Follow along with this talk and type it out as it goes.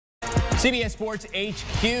CBS Sports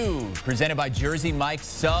HQ, presented by Jersey Mike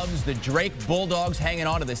Subs. The Drake Bulldogs hanging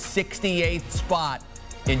on to the 68th spot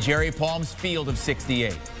in Jerry Palm's field of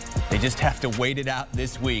 68. They just have to wait it out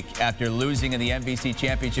this week after losing in the MVC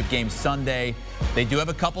Championship game Sunday. They do have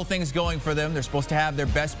a couple things going for them. They're supposed to have their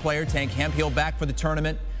best player, Tank Hemphill, back for the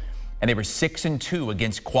tournament. And they were 6-2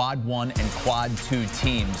 against Quad 1 and Quad 2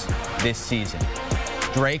 teams this season.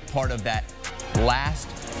 Drake, part of that last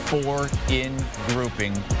four in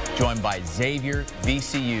grouping, joined by Xavier,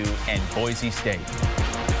 VCU, and Boise State.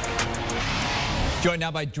 Joined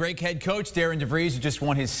now by Drake head coach Darian DeVries, who just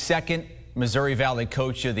won his second Missouri Valley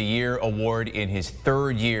Coach of the Year award in his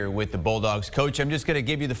third year with the Bulldogs. Coach, I'm just going to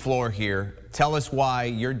give you the floor here. Tell us why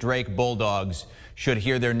your Drake Bulldogs should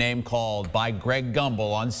hear their name called by Greg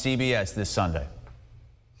Gumbel on CBS this Sunday.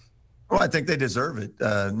 Well, I think they deserve it.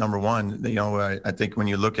 Number one, I think when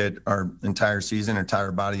you look at our entire season,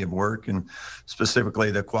 entire body of work, and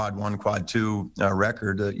specifically the Quad 1, Quad 2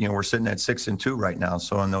 record, we're sitting at 6-2 right now.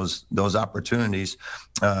 So on those opportunities,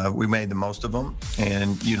 we made the most of them.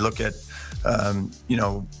 And you look at,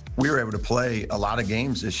 we were able to play a lot of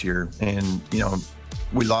games this year, and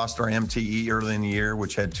we lost our MTE early in the year,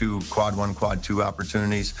 which had two Quad 1, Quad 2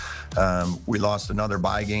 opportunities. We lost another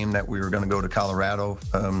bye game that we were going to go to Colorado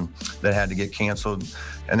that had to get canceled.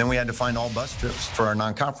 And then we had to find all bus trips for our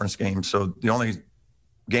non-conference games. So the only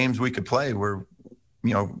games we could play were,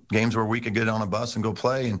 games where we could get on a bus and go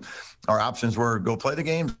play. And our options were go play the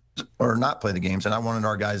games or not play the games. And I wanted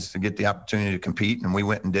our guys to get the opportunity to compete, and we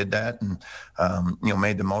went and did that, and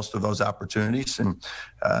made the most of those opportunities. And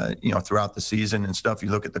throughout the season and stuff, you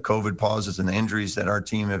look at the COVID pauses and the injuries that our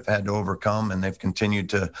team have had to overcome, and they've continued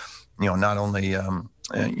to not only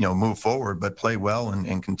move forward but play well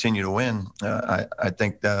and continue to win. I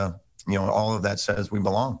think all of that says we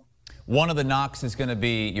belong. One of the knocks is going to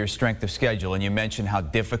be your strength of schedule, and you mentioned how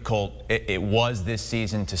difficult it was this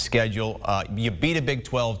season to schedule. You beat a Big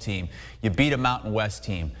 12 team. You beat a Mountain West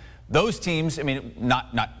team. Those teams,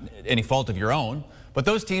 not any fault of your own, but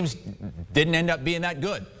those teams didn't end up being that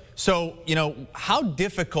good. So, how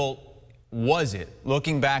difficult was it,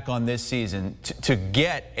 looking back on this season, to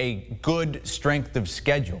get a good strength of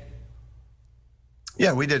schedule?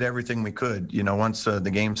 Yeah, we did everything we could. Once the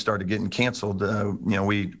game started getting canceled,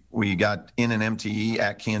 we got in an MTE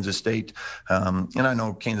at Kansas State. And I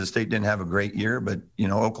know Kansas State didn't have a great year, but,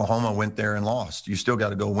 Oklahoma went there and lost. You still got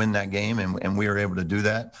to go win that game, and we were able to do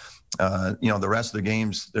that. The rest of the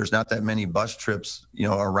games, there's not that many bus trips,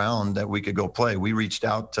 around that we could go play. We reached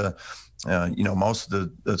out to, most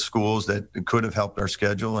of the schools that could have helped our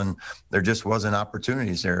schedule, and there just wasn't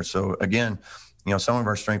opportunities there. So, again, some of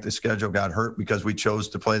our strength of schedule got hurt because we chose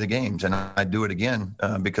to play the games, and I'd do it again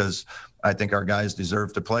because I think our guys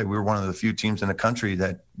deserve to play. We were one of the few teams in the country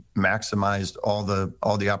that maximized all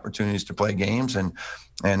the opportunities to play games, and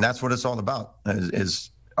that's what it's all about. Is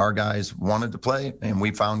our guys wanted to play, and we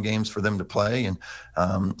found games for them to play, and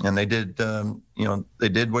they did. They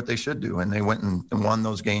did what they should do, and they went and won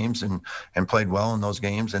those games and played well in those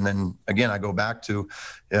games. And then again, I go back to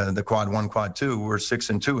the Quad 1, Quad 2. We're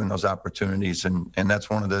 6-2 in those opportunities, and that's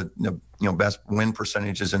one of the best win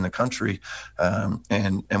percentages in the country.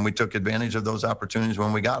 And we took advantage of those opportunities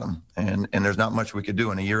when we got them. And there's not much we could do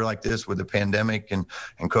in a year like this with the pandemic and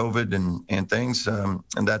COVID and things.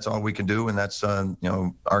 And that's all we could do. And that's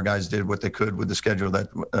our guys did what they could with the schedule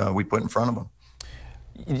that we put in front of them.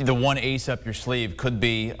 The one ace up your sleeve could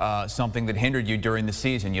be something that hindered you during the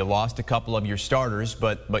season. You lost a couple of your starters,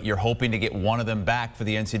 but you're hoping to get one of them back for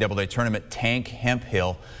the NCAA tournament, Tank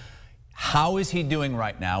Hemphill. How is he doing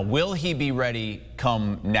right now? Will he be ready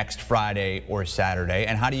come next Friday or Saturday?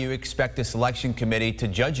 And how do you expect the selection committee to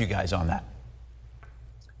judge you guys on that?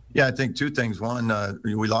 Yeah, I think two things. One,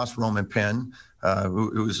 we lost Roman Penn,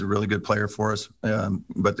 who was a really good player for us.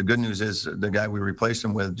 But the good news is the guy we replaced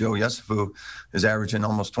him with, Joe Yesufu, is averaging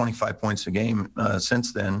almost 25 points a game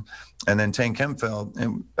since then. And then Tank Hemphill,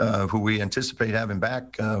 who we anticipate having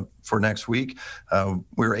back for next week.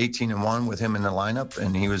 We were 18-1 with him in the lineup,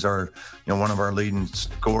 and he was our, one of our leading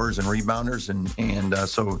scorers and rebounders. And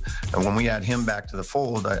so when we add him back to the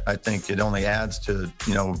fold, I think it only adds to,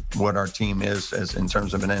 what our team is as in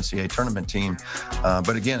terms of an NCAA tournament team.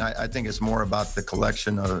 But again, I think it's more about the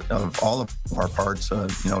collection of all of our parts.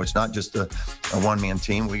 It's not just a one-man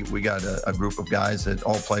team. We got a group of guys that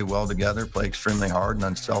all play well together, play extremely hard and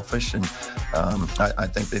unselfish, and I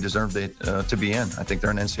think they deserve to be in. I think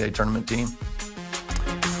they're an NCAA tournament team.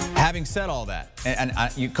 Having said all that, and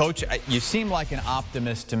you, Coach, you seem like an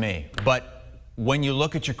optimist to me, but when you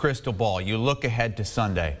look at your crystal ball, you look ahead to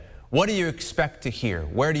Sunday, what do you expect to hear?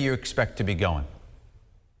 Where do you expect to be going?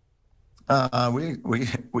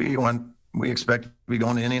 We expect to be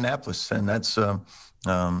going to Indianapolis, and that's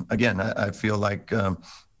again. I feel like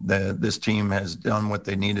this team has done what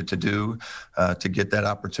they needed to do to get that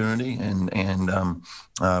opportunity, and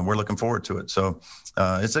we're looking forward to it. So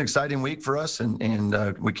it's an exciting week for us,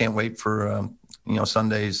 and we can't wait for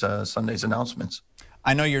Sunday's announcements.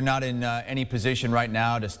 I know you're not in any position right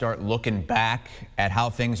now to start looking back at how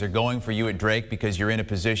things are going for you at Drake, because you're in a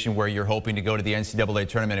position where you're hoping to go to the NCAA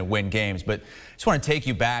tournament and win games. But I just want to take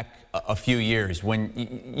you back a few years when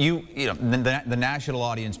the national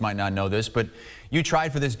audience might not know this, but you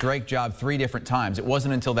tried for this Drake job 3 different times. It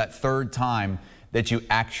wasn't until that 3rd time that you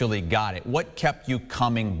actually got it. What kept you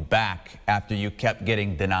coming back after you kept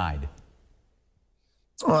getting denied?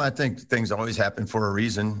 Well, I think things always happen for a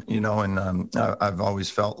reason, and I've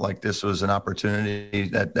always felt like this was an opportunity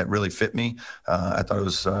that really fit me. I thought it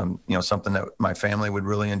was, something that my family would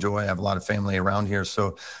really enjoy. I have a lot of family around here,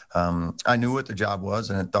 so I knew what the job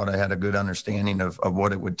was, and I thought I had a good understanding of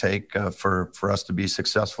what it would take for us to be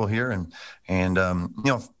successful here. And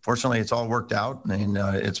fortunately, it's all worked out, and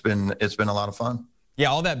it's been a lot of fun. Yeah,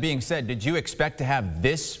 all that being said, did you expect to have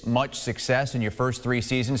this much success in your first 3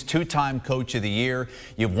 seasons? 2-time Coach of the Year,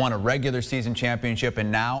 you've won a regular season championship, and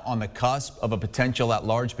now on the cusp of a potential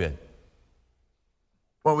at-large bid.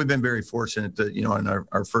 Well, we've been very fortunate that, in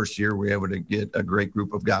our first year, we were able to get a great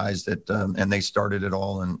group of guys that, and they started it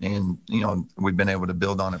all, and we've been able to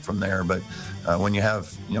build on it from there. But when you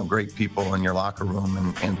have, great people in your locker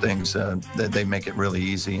room and things, they make it really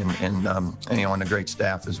easy, and a great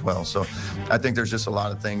staff as well. So I think there's just a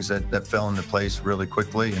lot of things that fell into place really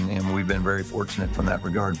quickly, and we've been very fortunate from that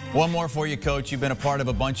regard. One more for you, Coach. You've been a part of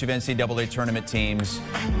a bunch of NCAA tournament teams,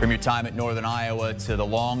 from your time at Northern Iowa to the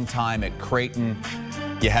long time at Creighton.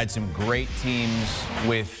 You had some great teams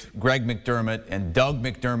with Greg McDermott and Doug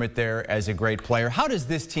McDermott there as a great player. How does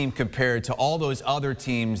this team compare to all those other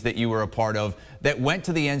teams that you were a part of that went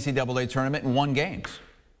to the NCAA tournament and won games?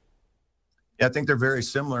 Yeah, I think they're very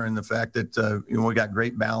similar in the fact that we got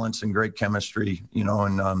great balance and great chemistry,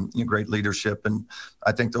 and great leadership, and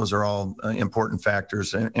I think those are all important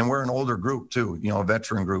factors. And we're an older group too, a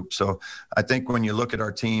veteran group. So I think when you look at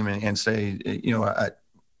our team and say,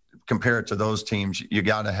 compare it to those teams, you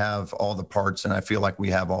got to have all the parts, and I feel like we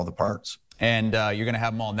have all the parts. And you're going to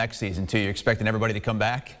have them all next season too. You're expecting everybody to come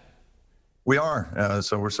back? We are,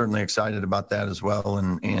 so we're certainly excited about that as well.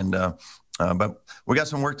 But we got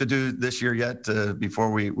some work to do this year yet before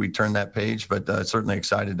we turn that page, but certainly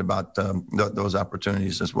excited about those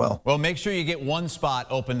opportunities as well. Well, make sure you get one spot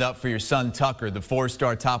opened up for your son Tucker, the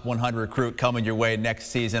 4-star top 100 recruit coming your way next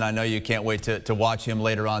season. I know you can't wait to watch him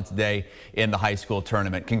later on today in the high school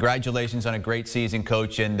tournament. Congratulations on a great season,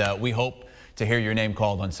 Coach, and we hope to hear your name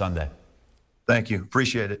called on Sunday. Thank you.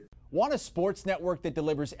 Appreciate it. Want a sports network that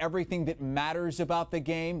delivers everything that matters about the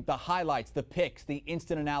game? The highlights, the picks, the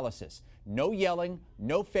instant analysis. No yelling,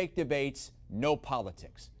 no fake debates, no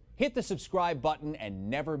politics. Hit the subscribe button and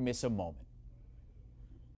never miss a moment.